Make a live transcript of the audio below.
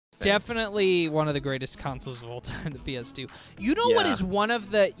definitely one of the greatest consoles of all time, the PS2. You know what is one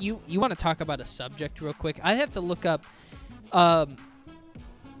of the... You want to talk about a subject real quick? I have to look up...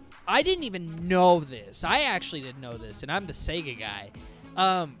 I didn't even know this. I actually didn't know this, and I'm the Sega guy.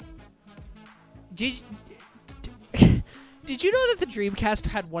 Did you know that the Dreamcast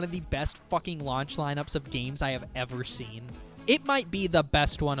had one of the best fucking launch lineups of games I have ever seen? It might be the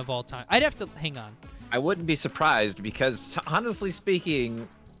best one of all time. I'd have to... Hang on. I wouldn't be surprised because, honestly speaking,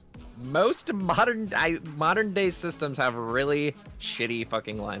 most modern day systems have really shitty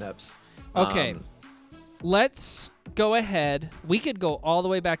fucking lineups. Okay, let's go ahead. We could go all the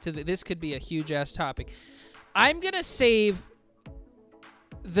way back to this could be a huge ass topic. I'm gonna save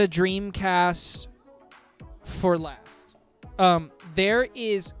the Dreamcast for last. There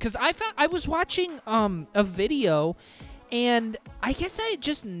is because I was watching a video. And I guess I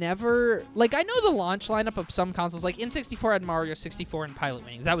just never... Like, I know the launch lineup of some consoles. Like, N64 had Mario 64 and Pilot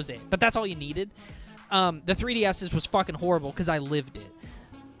Wings. That was it. But that's all you needed. The 3DS's was fucking horrible because I lived it.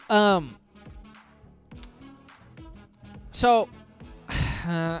 So,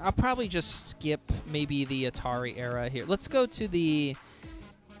 I'll probably just skip maybe the Atari era here. Let's go to the...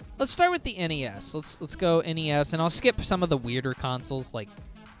 Let's start with the NES. Let's go NES. And I'll skip some of the weirder consoles, like...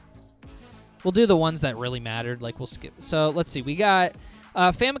 We'll do the ones that really mattered, like we'll skip. So let's see. We got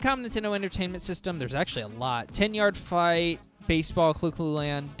Famicom Nintendo Entertainment System. There's actually a lot. 10-Yard Fight, Baseball, Clue Clue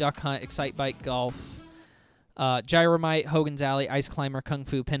Land, Duck Hunt, Excite Bike, Golf, Gyromite, Hogan's Alley, Ice Climber, Kung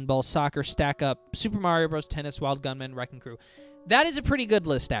Fu, Pinball, Soccer, Stack Up, Super Mario Bros. Tennis, Wild Gunman, Wrecking Crew. That is a pretty good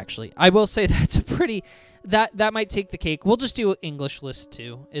list, actually. I will say that's a pretty... That might take the cake. We'll just do an English list,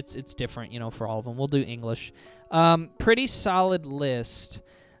 too. It's different, you know, for all of them. We'll do English. Pretty solid list.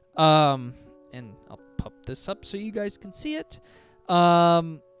 And I'll pop this up so you guys can see it.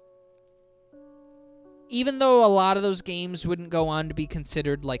 Even though a lot of those games wouldn't go on to be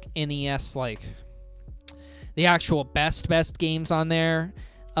considered like NES, like the actual best games on there,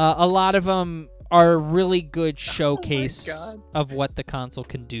 a lot of them are really good showcase of what the console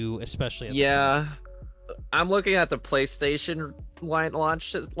can do, especially at I'm looking at the PlayStation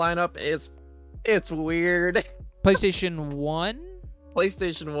lineup. It's weird. PlayStation 1?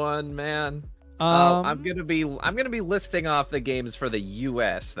 PlayStation 1, man. I'm gonna be listing off the games for the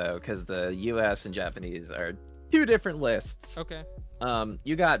US though, because the US and Japanese are two different lists. Okay.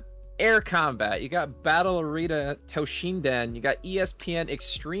 You got Air Combat, you got Battle Arena Toshinden, you got ESPN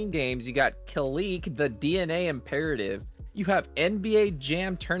Extreme Games, you got Kileak, the DNA Imperative, you have NBA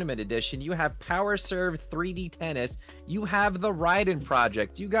Jam Tournament Edition, you have Power Serve 3D Tennis, you have the Raiden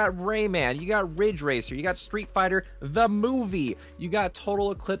Project, you got Rayman, you got Ridge Racer, you got Street Fighter the movie, you got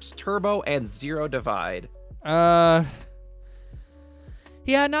Total Eclipse Turbo and Zero Divide. Yeah,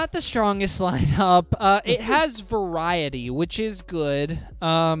 not the strongest lineup. It has variety, which is good.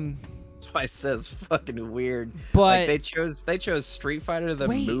 That's why it says fucking weird. But like they chose Street Fighter the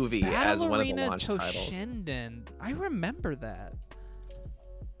movie as one of the launch Toshinden. titles. I remember that.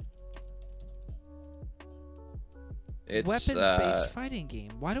 It's weapons-based fighting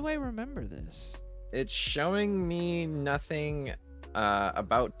game. Why do I remember this? It's showing me nothing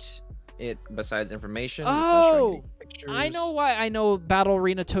about it besides information. Oh, I know why I know Battle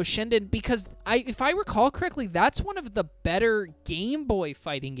Arena Toshinden, because if I recall correctly, that's one of the better Game Boy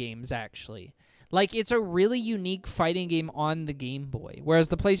fighting games, actually. Like, it's a really unique fighting game on the Game Boy. Whereas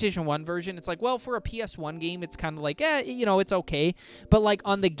the PlayStation 1 version, it's like, well, for a PS1 game, it's kind of like, you know, it's okay. But, like,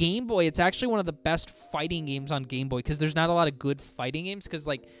 on the Game Boy, it's actually one of the best fighting games on Game Boy, because there's not a lot of good fighting games, because,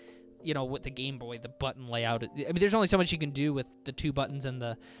 like, you know, with the Game Boy, the button layout, I mean, there's only so much you can do with the two buttons and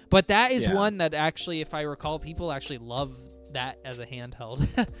the... But that is one that actually, if I recall, people actually love that as a handheld.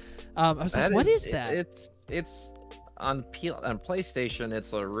 I was like, what is that? It's on PlayStation,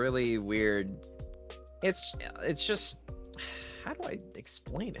 it's a really weird... It's just... How do I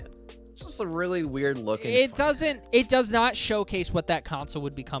explain it? It's just a really weird looking... It does not showcase what that console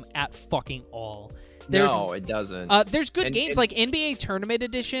would become at fucking all. No, it doesn't. There's good games, like NBA Tournament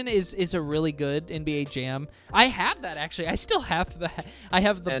Edition is a really good NBA Jam. I have that, actually. I still have that. I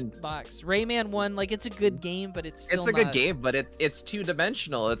have the box. Rayman 1, like, it's a good game, but it's still good game, but it's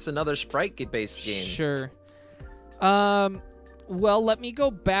two-dimensional. It's another sprite-based game. Sure. Well, let me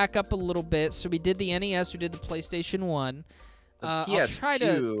go back up a little bit. So we did the NES, we did the PlayStation 1. I'll try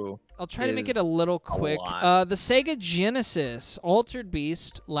to make it a little quick. The Sega Genesis, Altered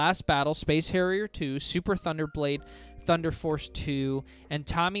Beast, Last Battle, Space Harrier 2, Super Thunderblade, Thunder Force 2, and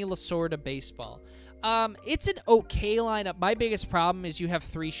Tommy Lasorda Baseball. It's an okay lineup. My biggest problem is you have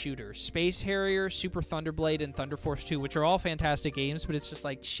 3 shooters: Space Harrier, Super Thunderblade, and Thunder Force 2, which are all fantastic games, but it's just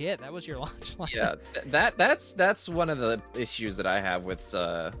like, shit, that was your launch lineup. Yeah, that's one of the issues that I have with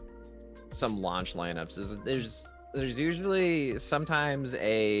some launch lineups is there's usually sometimes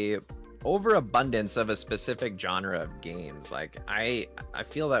a overabundance of a specific genre of games. Like I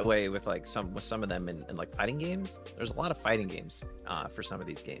feel that way with like some of them in like fighting games. There's a lot of fighting games for some of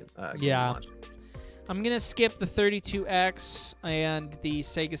these games. Yeah. Launch games. I'm gonna skip the 32X and the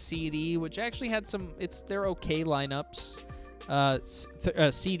Sega CD, which actually had they're okay lineups.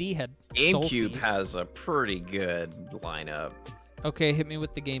 CD had GameCube Soulfies. has a pretty good lineup. Okay, hit me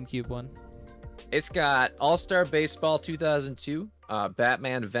with the GameCube one. It's got All-Star Baseball 2002,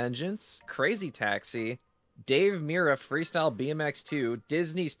 Batman Vengeance, Crazy Taxi, Dave Mirra Freestyle BMX 2,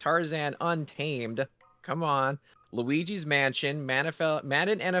 Disney's Tarzan Untamed, come on, Luigi's Mansion, Madden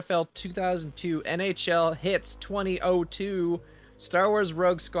NFL 2002, NHL Hits 2002, Star Wars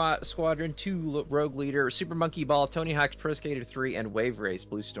Rogue Squadron 2 Rogue Leader, Super Monkey Ball, Tony Hawk's Pro Skater 3, and Wave Race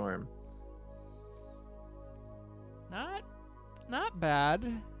Blue Storm. Not bad.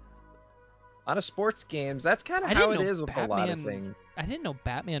 A lot of sports games. That's kind of how it is with a lot of things. I didn't know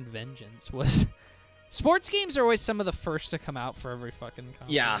Batman Vengeance was... Sports games are always some of the first to come out for every fucking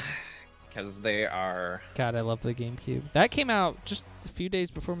console. Yeah, because they are... God, I love the GameCube. That came out just a few days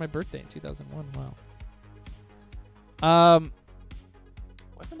before my birthday in 2001. Wow.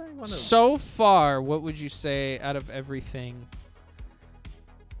 What did I want to... So far, what would you say out of everything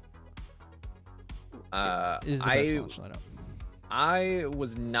is the best launch lineup? I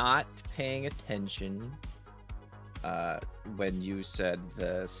was not paying attention when you said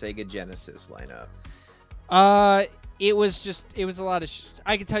the Sega Genesis lineup. It was a lot of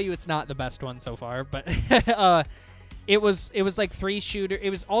I can tell you it's not the best one so far, but it was like 3 shooter. It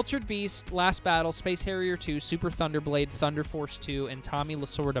was Altered Beast, Last Battle, Space Harrier 2, Super Thunderblade, Thunder Force 2, and Tommy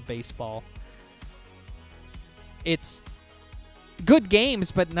Lasorda Baseball. It's good games,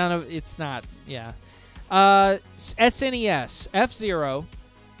 but it's not, yeah. SNES, F-Zero,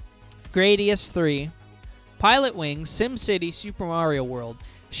 Gradius 3, Pilot Wings, SimCity, Super Mario World.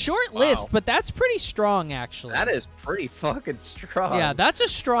 Short list, but that's pretty strong, actually. That is pretty fucking strong. Yeah, that's a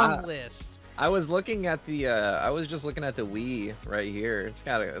strong list. I was looking at the I was just looking at the Wii right here. It's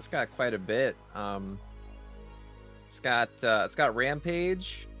got quite a bit. It's got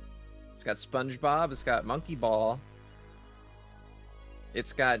Rampage, it's got SpongeBob, it's got Monkey Ball.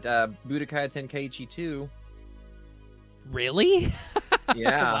 It's got Budokai Tenkaichi 2. Really?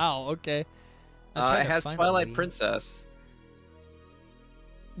 Yeah. Wow, okay. It has Twilight Princess.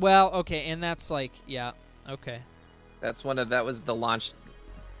 Well, okay, and that's like, yeah, okay. That was the launch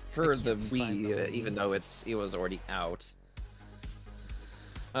for the Wii, even though it was already out.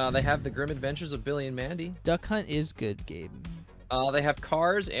 They have the Grim Adventures of Billy and Mandy. Duck Hunt is good, Gabe. They have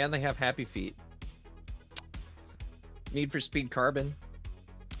Cars and they have Happy Feet. Need for Speed Carbon.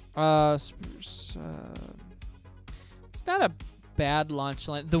 It's not a bad launch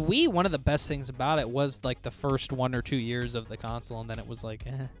line. The Wii, one of the best things about it was like the first 1 or 2 years of the console, and then it was like,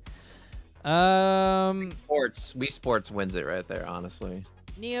 eh. Wii Sports wins it right there, honestly.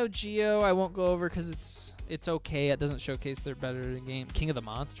 Neo Geo, I won't go over because it's okay. It doesn't showcase their better game. King of the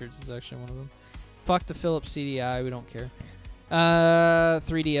Monsters is actually one of them. Fuck the Philips CDI, we don't care.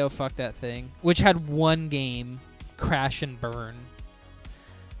 3DO, fuck that thing. Which had one game, Crash and Burn.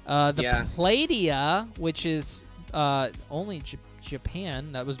 Playdia, which is only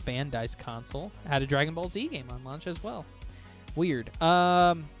Japan, that was Bandai's console, had a Dragon Ball Z game on launch as well. Weird.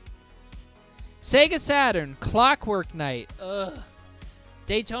 Sega Saturn, Clockwork Knight. Ugh.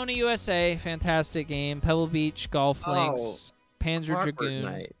 Daytona USA, fantastic game. Pebble Beach, Golf Links, Panzer Dragoon.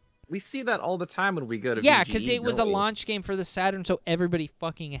 Knight. We see that all the time when we go to Yeah, VGE, because it was a launch game for the Saturn, so everybody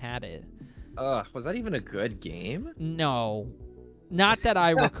fucking had it. Was that even a good game? No. Not that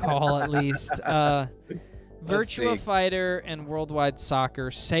I recall, at least. Virtua Fighter and Worldwide Soccer,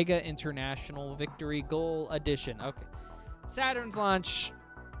 Sega International Victory Goal Edition. Okay. Saturn's launch,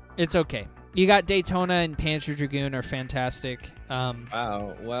 it's okay. You got Daytona and Panzer Dragoon are fantastic.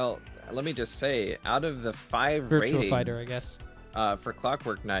 Wow. Well, let me just say, out of the 5 Virtua ratings, Fighter, I guess. For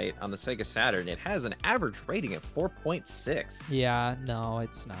Clockwork Knight on the Sega Saturn, it has an average rating of 4.6. Yeah, no,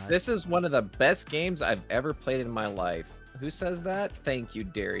 it's not. This is one of the best games I've ever played in my life. Who says that? Thank you,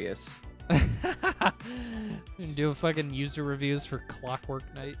 Darius. Do a fucking user reviews for Clockwork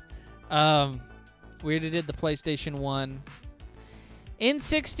Knight. We already did the PlayStation 1.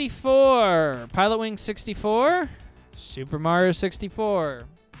 N64, Pilot Wing 64, Super Mario 64.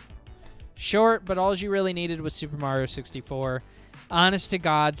 Short, but all you really needed was Super Mario 64. Honest to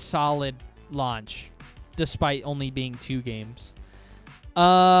God, solid launch, despite only being 2 games.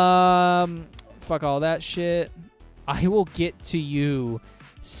 Fuck all that shit. I will get to you.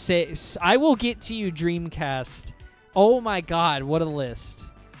 I will get to you, Dreamcast. Oh my God, what a list.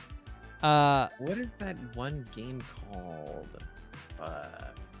 What is that one game called?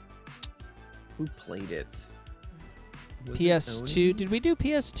 Who played it? Was it PS2. Oni? Did we do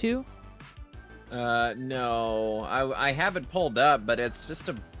PS2? No. I have it pulled up, but it's just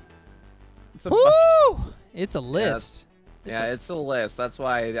a. It's a. Woo! It's a list. It's a list. That's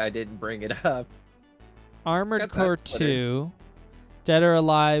why I didn't bring it up. Armored Core 2, Dead or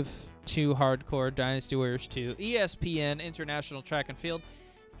Alive 2 Hardcore, Dynasty Warriors 2, ESPN International Track and Field,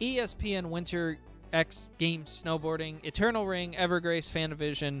 ESPN Winter X Games Snowboarding, Eternal Ring, Evergrace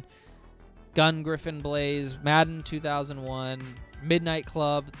Fanavision, Gun Griffin Blaze, Madden 2001, Midnight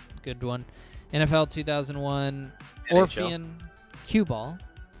Club, good one, NFL 2001, NHL. Orphean, Cue Ball.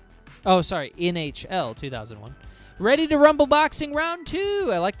 Oh, sorry, NHL 2001. Ready to Rumble Boxing Round 2.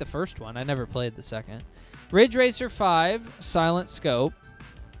 I like the first one. I never played the second. Ridge Racer 5, Silent Scope.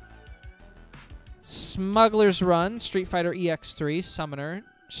 Smuggler's Run, Street Fighter EX3, Summoner,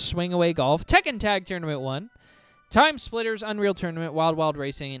 Swing Away Golf, Tekken Tag Tournament 1, Time Splitters, Unreal Tournament, Wild Wild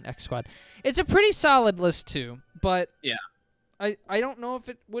Racing, and X Squad. It's a pretty solid list, too, but yeah, I don't know if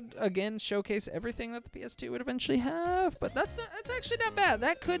it would, again, showcase everything that the PS2 would eventually have, but that's actually not bad.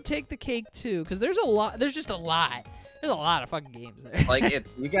 That could take the cake, too, because there's just a lot. There's a lot of fucking games there. Like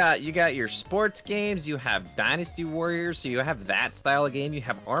you got your sports games, you have Dynasty Warriors, so you have that style of game. You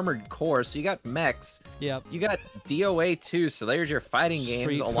have Armored Core, so you got mechs. Yep. You got DOA 2, so there's your fighting Street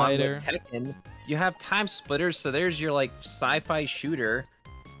games along Fighter. with Tekken. You have Time Splitters, so there's your like sci-fi shooter.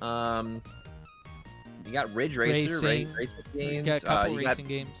 You got Ridge Racer, Racing. racing games. You got a couple you racing got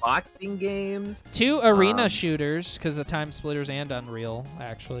games. boxing games. 2 arena shooters, because of Time Splitters and Unreal,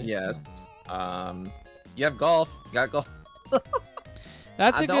 actually. Yes. You have golf. You got golf.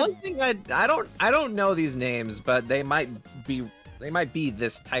 That's a the good. only thing I don't know these names, but they might be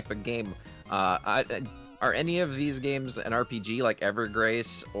this type of game. Are any of these games an RPG like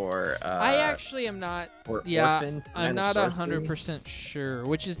Evergrace or? I actually am not. Or Yeah, Orphans, I'm Land of not Sorcery? 100% sure.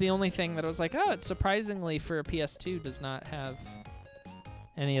 Which is the only thing that I was like, oh, it's surprisingly for a PS2 does not have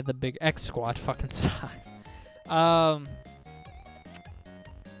any of the big X Squad fucking sucks.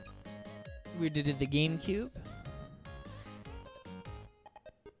 We did the GameCube.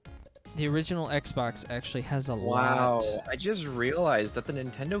 The original Xbox actually has a lot. Wow, I just realized that the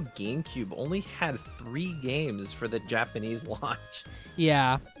Nintendo GameCube only had 3 games for the Japanese launch.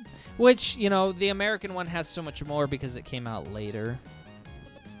 Yeah. Which, you know, the American one has so much more because it came out later.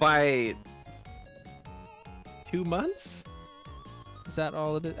 By 2 months? Is that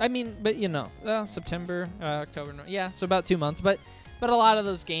all it is? I mean, but you know, September, October, yeah, so about 2 months. But a lot of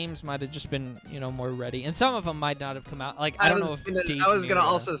those games might have just been, you know, more ready, and some of them might not have come out. Like I was gonna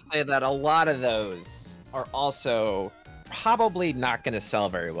also say that a lot of those are also probably not gonna sell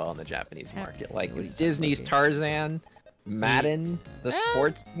very well in the Japanese market. Like Disney's Tarzan, Madden, the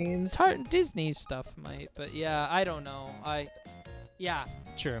sports games. Disney stuff might, but yeah, I don't know. Yeah,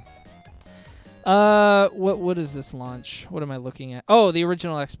 sure. What is this launch? What am I looking at? Oh, the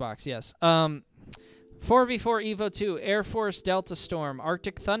original Xbox. Yes. 4v4 Evo 2, Air Force Delta Storm,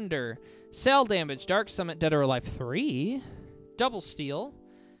 Arctic Thunder, Cell Damage, Dark Summit, Dead or Alive 3, Double Steel,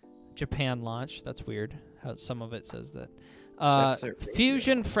 Japan launch. That's weird how some of it says that.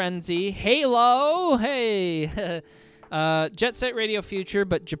 Fusion Frenzy, Halo, hey, Jet Set Radio Future,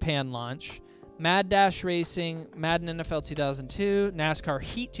 but Japan launch. Mad Dash Racing, Madden NFL 2002, NASCAR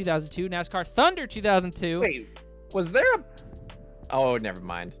Heat 2002, NASCAR Thunder 2002. Wait, was there a... Oh, never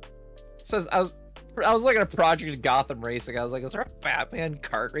mind. It says I was looking at Project Gotham Racing. I was like, is there a Batman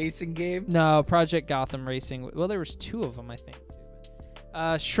kart racing game? No, Project Gotham Racing. Well, there was 2 of them, I think.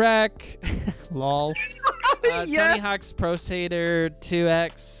 Shrek, lol. Yes! Tony Hawk's Pro Skater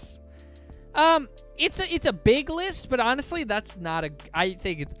 2X. It's a big list, but honestly, that's not a. I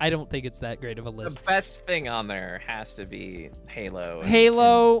don't think it's that great of a list. The best thing on there has to be Halo.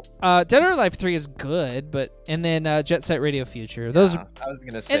 Halo, Dead or Alive 3 is good, and then Jet Set Radio Future. Those. I was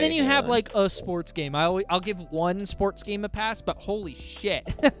gonna say. And then you Halo. have like a sports game. I'll give one sports game a pass, but holy shit,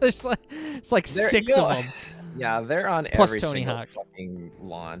 there's like 6 of them. Yeah, they're on Plus every Tony single Hawk. fucking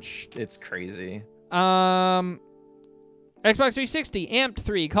launch. It's crazy. Xbox 360, Amped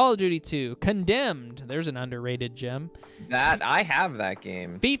 3, Call of Duty 2, Condemned. There's an underrated gem. That I have that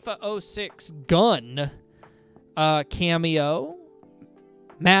game. FIFA 06, Gun, Cameo,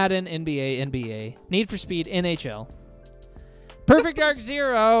 Madden, NBA, Need for Speed, NHL. Perfect Dark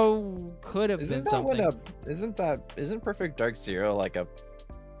Zero could have been something. Isn't Perfect Dark Zero like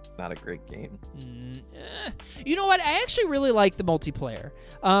not a great game. You know what? I actually really like the multiplayer.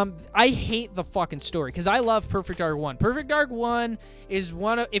 I hate the fucking story because I love Perfect Dark 1. Perfect Dark 1 is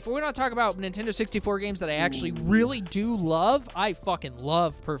one of, if we're going to talk about Nintendo 64 games that I actually really do love, I fucking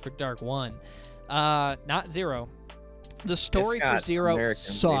love Perfect Dark 1. Not 0. The story for 0 American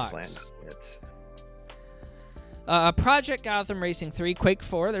sucks. Wasteland on it. Project Gotham Racing 3, Quake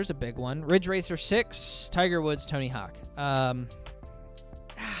 4, there's a big one. Ridge Racer 6, Tiger Woods, Tony Hawk.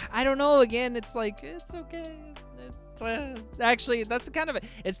 I don't know. Again, it's like, it's okay. Actually, that's kind of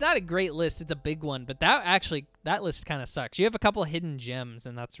it's not a great list. It's a big one, but that list kind of sucks. You have a couple of hidden gems,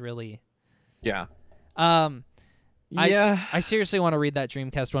 and that's really... Yeah. I seriously want to read that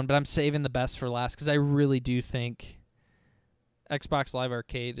Dreamcast one, but I'm saving the best for last because I really do think Xbox Live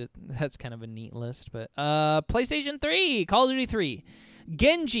Arcade, that's kind of a neat list. But PlayStation 3, Call of Duty 3,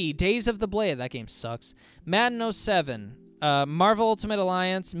 Genji, Days of the Blade, that game sucks. Madden 07, Marvel Ultimate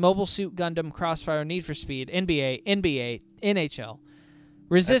Alliance, Mobile Suit Gundam, Crossfire, Need for Speed, NBA, NHL,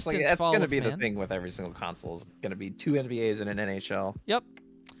 Resistance, that's Fall going to of be Man. the thing with every single console. It's going to be 2 NBAs and an NHL. Yep.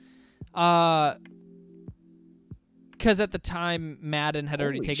 Because at the time, Madden had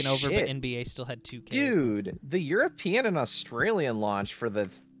already taken over, but NBA still had 2K. Dude, the European and Australian launch for the,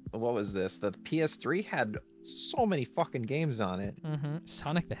 what was this? The PS3 had so many fucking games on it.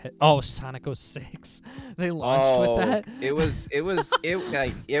 Sonic the Hedgehog. Oh, Sonic 06. They launched with that.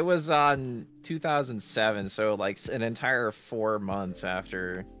 It was on 2007, so like an entire 4 months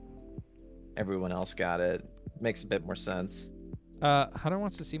after everyone else got it. Makes a bit more sense. Hunter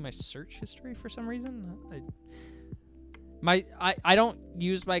wants to see my search history for some reason. I don't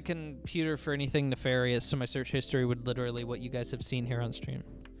use my computer for anything nefarious, so my search history would literally what you guys have seen here on stream.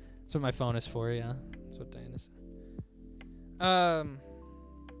 That's what my phone is for, yeah. That's what Diana said.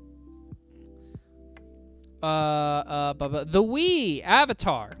 The Wii,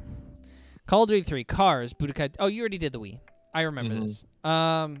 Avatar, Call of Duty 3, Cars, Budokai. Oh, you already did the Wii. I remember this.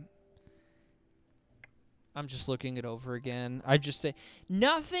 I'm just looking it over again. I just say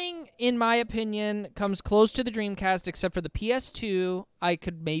nothing, in my opinion, comes close to the Dreamcast except for the PS2. I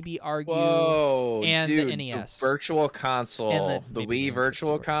could maybe argue, and dude, the NES, the Virtual Console, the Wii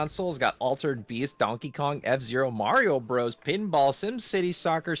Virtual N64. Console's got Altered Beast, Donkey Kong, F-Zero, Mario Bros, Pinball, SimCity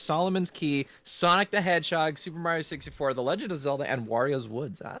Soccer, Solomon's Key, Sonic the Hedgehog, Super Mario 64, The Legend of Zelda, and Wario's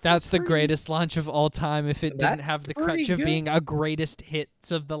Woods. That's the greatest launch of all time. If it didn't have the crutch of being a greatest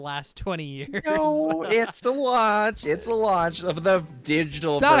hits of the last 20 years. No, it's a launch. It's a launch of the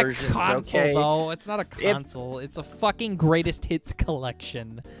digital versions. It's not a console, okay? though. It's not a console. It's a fucking greatest hits collection.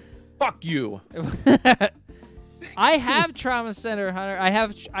 Fuck you. I have Trauma Center, Hunter. I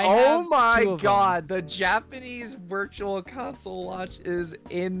have oh my two of god, them. the Japanese Virtual Console launch is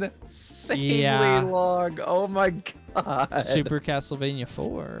insanely long. Oh my god. Super Castlevania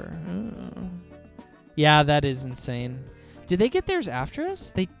 4. Oh. Yeah, that is insane. Did they get theirs after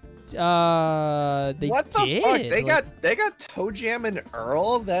us? They what the did. fuck? They got Toe Jam and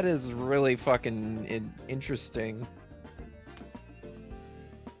Earl. That is really fucking interesting.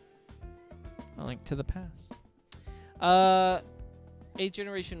 A Link to the Past. 8th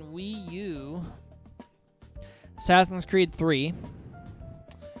generation Wii U. Assassin's Creed 3.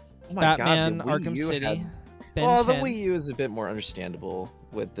 Oh my Batman god, the Wii Arkham U City. had... Ben well, 10. the Wii U is a bit more understandable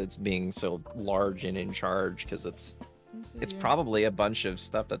with its being so large and in charge because it's probably a bunch of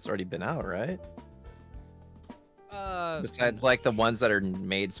stuff that's already been out, right? Besides like the ones that are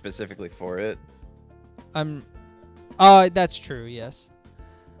made specifically for it. That's true, yes.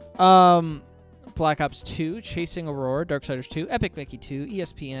 Black Ops 2, Chasing Aurora, Darksiders 2, Epic Mickey 2,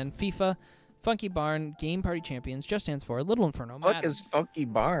 ESPN, FIFA, Funky Barn, Game Party Champions, Just Dance 4, Little Inferno. What is Funky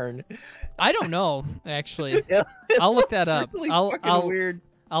Barn? I don't know, actually. I'll look that up. Really I'll weird.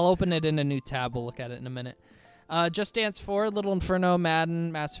 I'll open it in a new tab. We'll look at it in a minute. Just Dance 4, Little Inferno,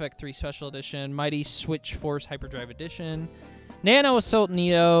 Madden, Mass Effect 3 Special Edition, Mighty Switch Force Hyperdrive Edition, Nano Assault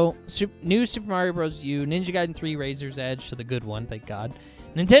Neo, New Super Mario Bros. U, Ninja Gaiden 3 Razor's Edge, so the good one, thank God.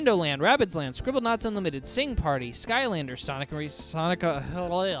 Nintendo Land, Rabbids Land, Scribblenauts Unlimited, Sing Party, Skylander, Sonic Race, Sonic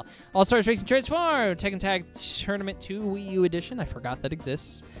All-Stars Racing Transform, Tekken Tag Tournament 2 Wii U Edition, I forgot that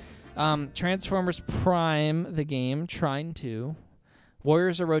exists. Transformers Prime, the game, Trine 2,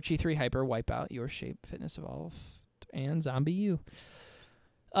 Warriors Orochi 3 Hyper, Wipeout, Your Shape, Fitness Evolved, and Zombie U.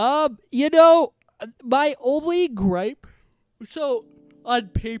 You know, my only gripe, so on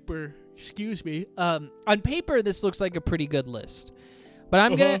paper, on paper this looks like a pretty good list. But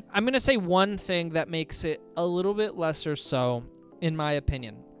I'm gonna say one thing that makes it a little bit lesser so, in my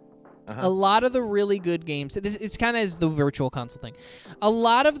opinion. A lot of the really good games, it's kind of as the Virtual Console thing. A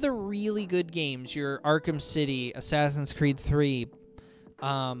lot of the really good games, your Arkham City, Assassin's Creed 3,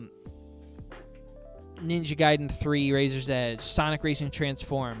 Ninja Gaiden 3, Razor's Edge, Sonic Racing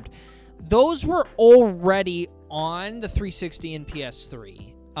Transformed. Those were already on the 360 and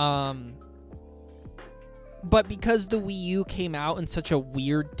PS3. But because the Wii U came out in such a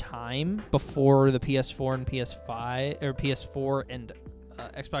weird time before the PS4 and PS5 or PS4 and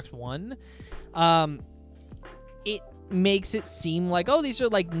Xbox One, it makes it seem like, oh, these are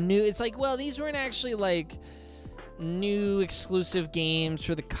like new. It's like, well, these weren't actually like new exclusive games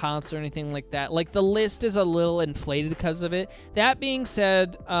for the console or anything like that. Like, the list is a little inflated because of it. That being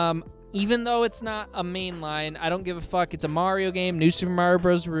said, even though it's not a mainline, I don't give a fuck. It's a Mario game. New Super Mario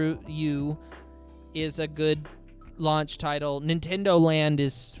Bros. U is a good launch title. Nintendo Land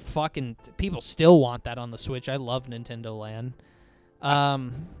is fucking... People still want that on the Switch. I love Nintendo Land.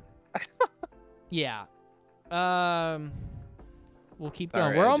 Yeah. We'll keep going.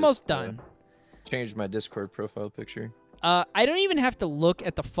 Sorry, We're I almost just, done. Changed my Discord profile picture. I don't even have to look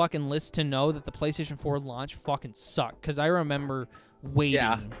at the fucking list to know that the PlayStation 4 launch fucking sucked, because I remember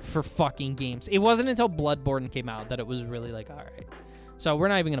waiting for fucking games. It wasn't until Bloodborne came out that it was really like, all right. So we're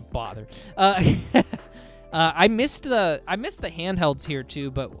not even gonna bother. I missed the handhelds here too,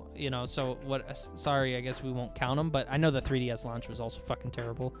 but you know, so what? Sorry, I guess we won't count them. But I know the 3DS launch was also fucking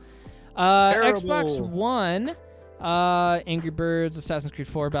terrible. Xbox One, Angry Birds, Assassin's Creed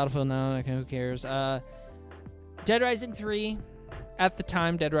 4, Battlefield Now. Okay, who cares? Dead Rising 3. At the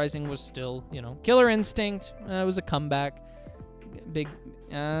time, Dead Rising was still, you know, Killer Instinct. It was a comeback. Big.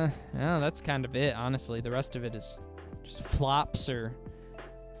 That's kind of it. Honestly, the rest of it is just flops or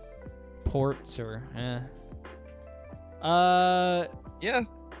ports or yeah,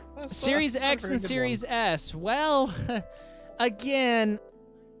 Series X and Series S. Well, again,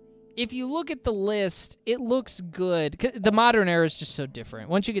 if you look at the list, it looks good. The modern era is just so different.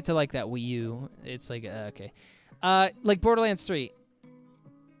 Once you get to like that Wii U, it's like okay, like Borderlands 3.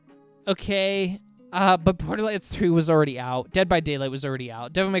 Okay, but Borderlands 3 was already out. Dead by Daylight was already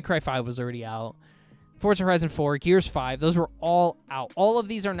out. Devil May Cry 5 was already out. Forza Horizon 4, Gears 5, those were all out. All of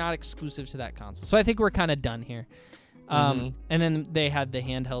these are not exclusive to that console. So I think we're kind of done here. And then they had the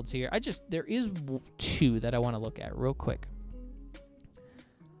handhelds here. There is two that I want to look at real quick.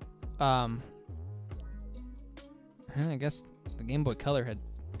 I guess the Game Boy Color had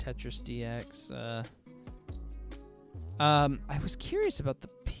Tetris DX. I was curious about the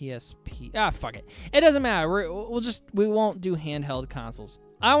PSP. Fuck it. It doesn't matter. We won't do handheld consoles.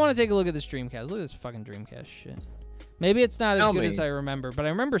 I want to take a look at this Dreamcast. Look at this fucking Dreamcast shit. Maybe it's not as good as I remember, but I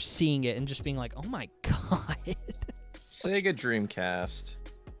remember seeing it and just being like, oh my god. Sega Dreamcast.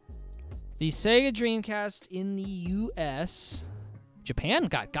 The Sega Dreamcast in the US. Japan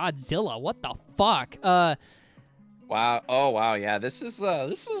got Godzilla. What the fuck? Wow. Oh wow. Yeah. This is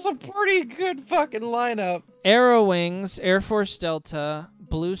a pretty good fucking lineup. Arrow Wings, Air Force Delta,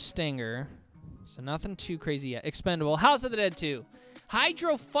 Blue Stinger. So nothing too crazy yet. Expendable. House of the Dead 2.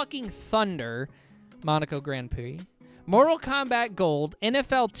 Hydro fucking Thunder, Monaco Grand Prix, Mortal Kombat Gold,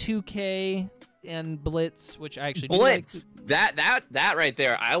 NFL 2K, and Blitz, which I actually Blitz. Do like. That right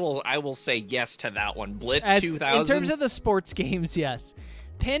there, I will say yes to that one. Blitz 2000. In terms of the sports games, yes.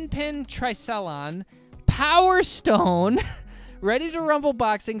 Pin Tricelon, Power Stone, Ready to Rumble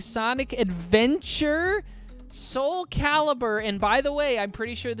Boxing, Sonic Adventure, Soul Calibur, and by the way, I'm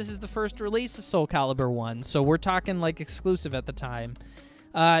pretty sure this is the first release of Soul Calibur 1, so we're talking like exclusive at the time.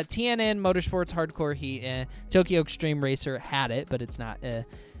 TNN, Motorsports, Hardcore Heat, Tokyo Extreme Racer had it, but it's not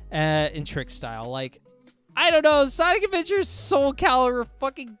in trick style. Like, I don't know, Sonic Adventure, Soul Calibur,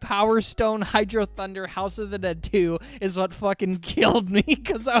 fucking Power Stone, Hydro Thunder, House of the Dead 2 is what fucking killed me,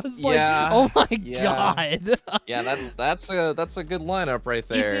 because I was like, oh my god. Yeah, that's a good lineup right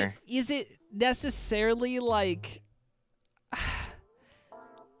there. Is it necessarily like,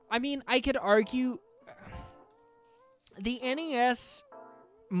 I mean, I could argue the NES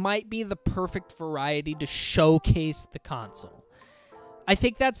might be the perfect variety to showcase the console. I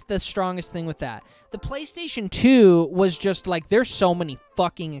think that's the strongest thing with that. The PlayStation 2 was just like, there's so many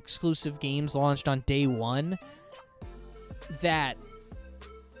fucking exclusive games launched on day one that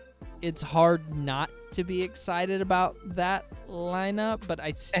it's hard not to be excited about that lineup, but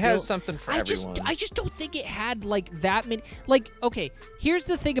it has something for everyone. I just don't think it had like that many. Like, okay, here's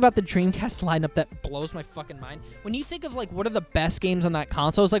the thing about the Dreamcast lineup that blows my fucking mind. When you think of like what are the best games on that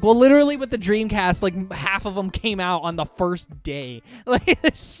console, it's like, well, literally with the Dreamcast, like half of them came out on the first day. Like,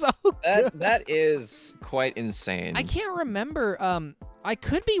 it's so good. That is quite insane. I can't remember. I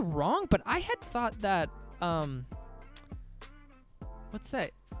could be wrong, but I had thought that what's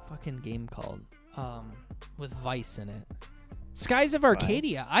that fucking game called? With Vice in it. Skies of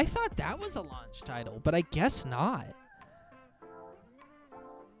Arcadia. I thought that was a launch title, but I guess not.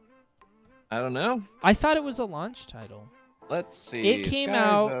 I don't know. I thought it was a launch title. Let's see. It came Skies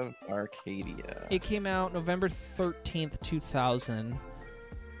out. of Arcadia. It came out November 13th, 2000.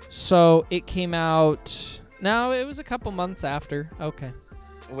 So it came out. No, it was a couple months after. Okay.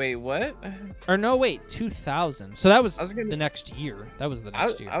 Wait, what? Or no, wait, 2000. So that was, gonna, the next year. That was the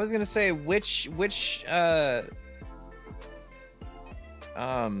next year. I was gonna say which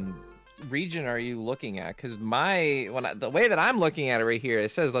region are you looking at? Because the way that I'm looking at it right here,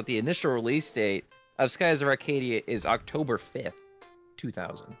 it says that the initial release date of Skies of Arcadia is October 5th,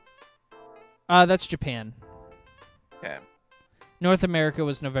 2000. That's Japan. Okay. North America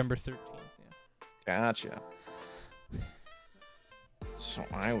was November 13th. Yeah. Gotcha. So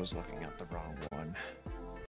I was looking at the wrong one.